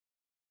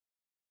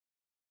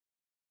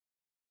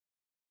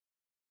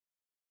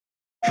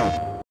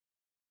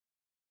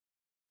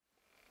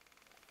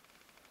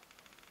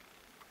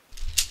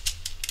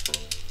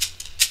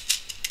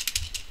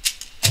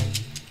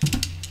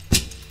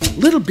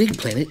Little Big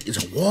Planet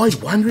is a wide,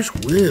 wondrous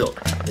world,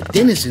 the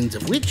denizens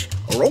of which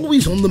are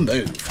always on the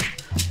move.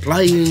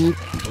 Playing,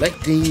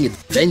 collecting,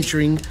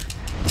 adventuring.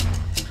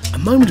 A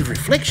moment of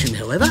reflection,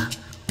 however,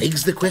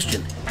 begs the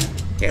question,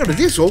 how did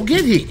this all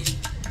get here?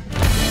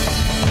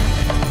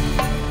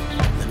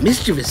 The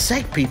mischievous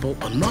sack people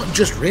are not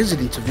just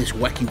residents of this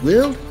wacky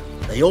world,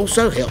 they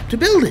also help to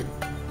build it.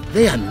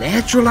 They are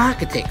natural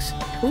architects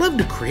who love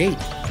to create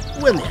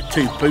when they're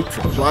too pooped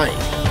for play.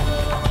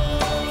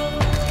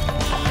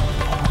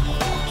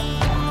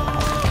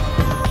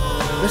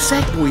 The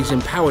sack boy is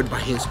empowered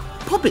by his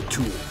puppet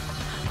tool,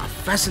 a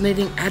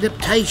fascinating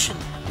adaptation,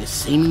 his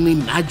seemingly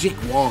magic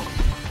wand.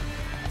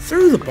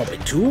 Through the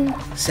puppet tool,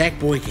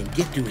 Sackboy can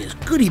get to his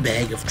goodie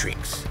bag of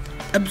tricks.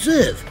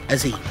 Observe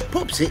as he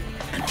pops it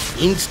and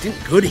instant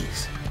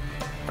goodies.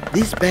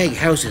 This bag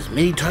houses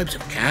many types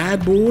of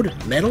cardboard,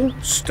 metal,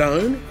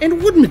 stone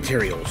and wood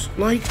materials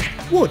like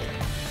wood.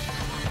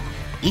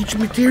 Each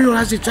material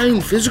has its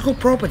own physical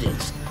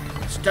properties.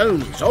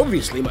 Stone is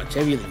obviously much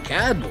heavier than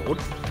cardboard,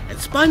 and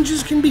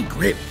sponges can be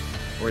gripped,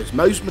 whereas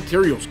most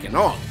materials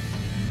cannot.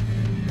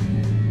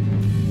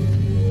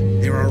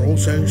 There are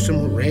also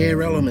some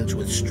rare elements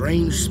with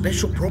strange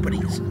special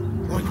properties,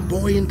 like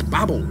buoyant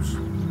bubbles.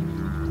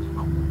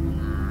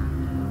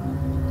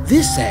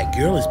 This sack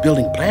girl is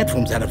building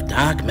platforms out of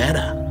dark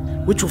matter,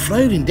 which will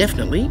float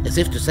indefinitely, as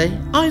if to say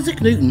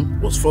Isaac Newton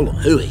was full of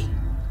hooey.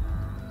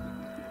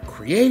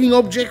 Creating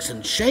objects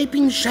and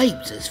shaping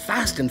shapes is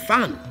fast and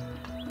fun,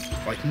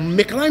 like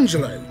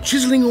Michelangelo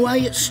chiseling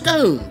away at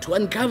stone to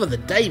uncover the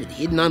David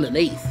hidden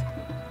underneath.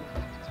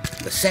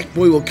 The sack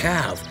boy will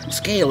carve,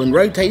 scale and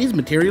rotate his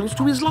materials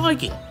to his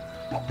liking.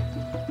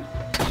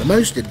 The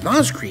most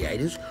advanced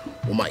creators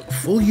will make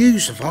full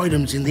use of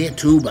items in their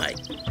tool bag.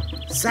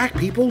 Sack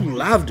people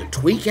love to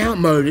tweak out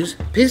motors,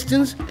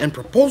 pistons and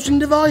propulsion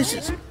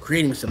devices,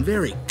 creating some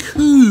very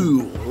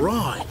cool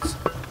rides.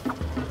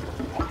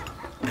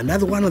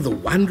 Another one of the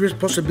wondrous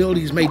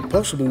possibilities made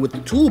possible with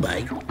the tool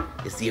bag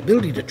is the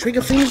ability to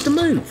trigger things to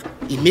move,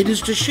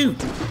 emitters to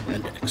shoot,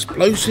 and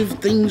explosive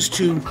things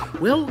to,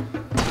 well,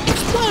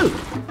 explode.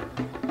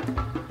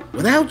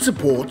 Without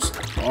supports,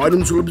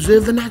 items will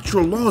observe the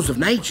natural laws of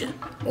nature,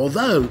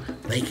 although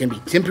they can be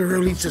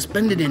temporarily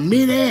suspended in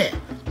mid-air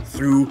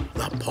through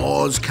the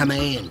pause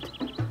command.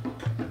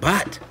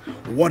 But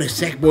what if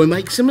Sackboy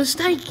makes a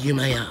mistake, you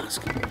may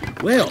ask?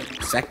 Well,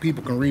 sack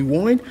people can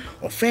rewind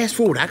or fast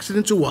forward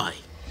accidents away.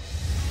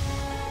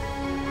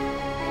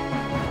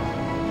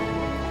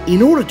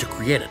 In order to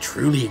create a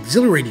truly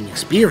exhilarating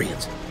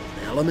experience,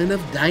 an element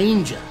of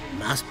danger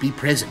must be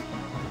present.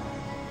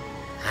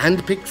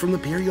 Handpicked from the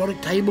periodic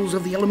tables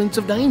of the elements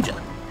of danger,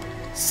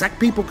 sack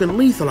people can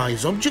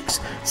lethalize objects,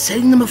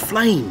 setting them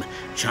aflame,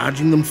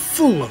 charging them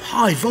full of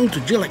high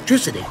voltage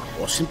electricity,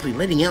 or simply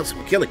letting out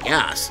some killer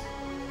gas.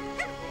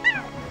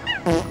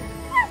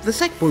 The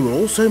sack boy will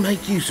also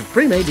make use of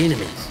pre-made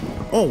enemies,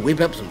 or whip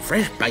up some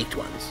fresh baked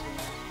ones.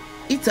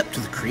 It's up to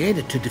the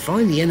creator to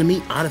define the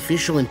enemy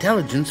artificial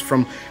intelligence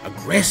from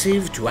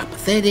aggressive to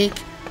apathetic,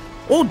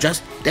 or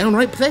just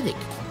downright pathetic.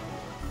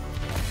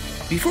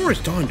 Before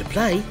it's time to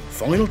play,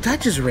 final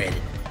touches are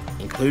added,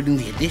 including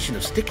the addition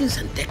of stickers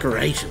and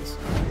decorations.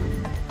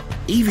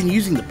 Even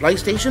using the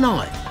PlayStation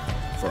Eye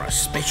for a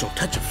special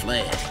touch of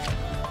flair.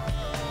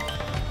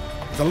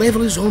 The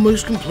level is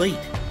almost complete.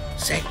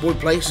 Sackboy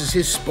places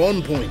his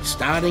spawn points,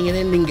 starting and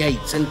ending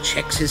gates, and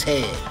checks his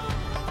hair.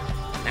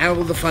 Now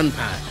the fun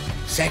part.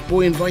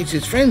 Sackboy invites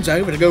his friends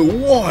over to go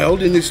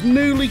wild in this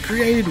newly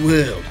created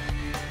world.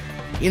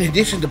 In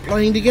addition to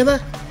playing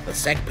together, the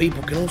sack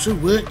people can also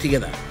work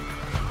together,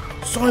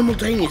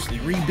 simultaneously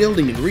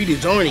rebuilding and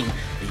redesigning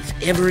these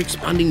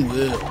ever-expanding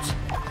worlds.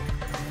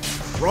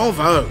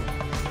 Bravo!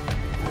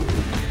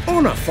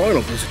 On our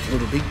final visit to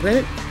Little Big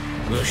Planet,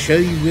 we'll show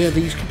you where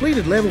these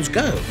completed levels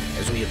go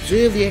as we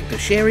observe the act of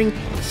sharing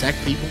the sack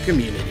people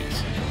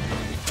communities.